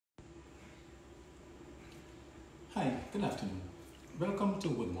Hi, good afternoon. Welcome to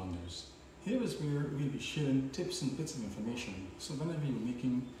Wood Wonders. Here is where we'll be sharing tips and bits of information. So whenever you're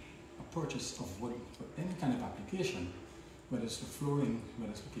making a purchase of wood for any kind of application, whether it's for flooring,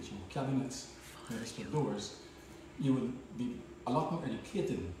 whether it's for kitchen cabinets, whether it's for doors, you will be a lot more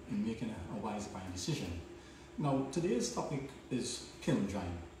educated in making a wise buying decision. Now, today's topic is kiln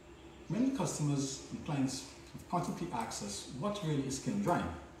drying. Many customers and clients have constantly asked us, what really is kiln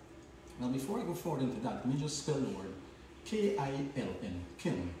drying? Now, before I go forward into that, let me just spell the word K-I-L-N,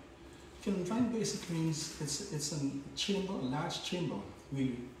 kiln. Kiln drying basically means it's a chamber, a large chamber where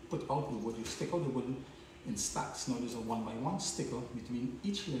you put out the wood, you stick out the wood in stacks. Now, there's a 1x1 sticker between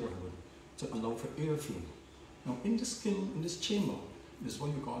each layer of wood to allow for airflow. Now, in this kiln, in this chamber, there's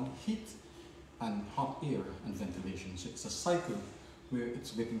what we call heat and hot air and ventilation. So it's a cycle where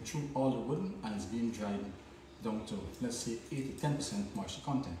it's whipping through all the wood and it's being dried down to, let's say, 8 to 10% moisture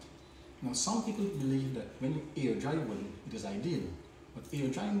content. Now, some people believe that when you air dry wood, it is ideal, but air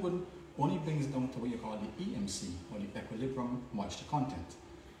drying wood only brings down to what you call the EMC, or the equilibrium moisture content.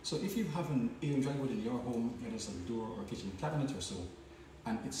 So if you have an air dry wood in your home, whether it's a door or kitchen cabinet or so,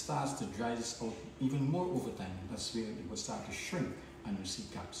 and it starts to dry this out even more over time, that's where it will start to shrink and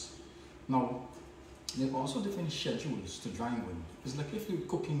receive gaps. Now, there are also different schedules to drying wood. It's like if you're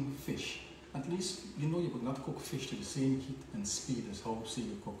cooking fish, at least you know you would not cook fish to the same heat and speed as how, say,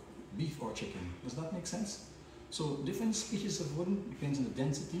 you cook beef or chicken. Does that make sense? So different species of wood, depends on the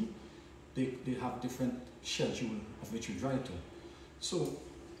density, they have different schedule of which you dry to. So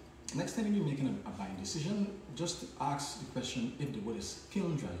next time you're making a buying decision, just ask the question if the wood is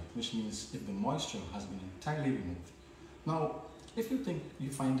kiln dry, which means if the moisture has been entirely removed. Now, if you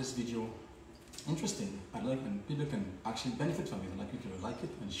find this video interesting, and people can actually benefit from it, I'd like you to like it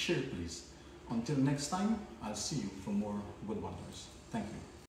and share it, please. Until next time, I'll see you for more Wood Wonders. Thank you.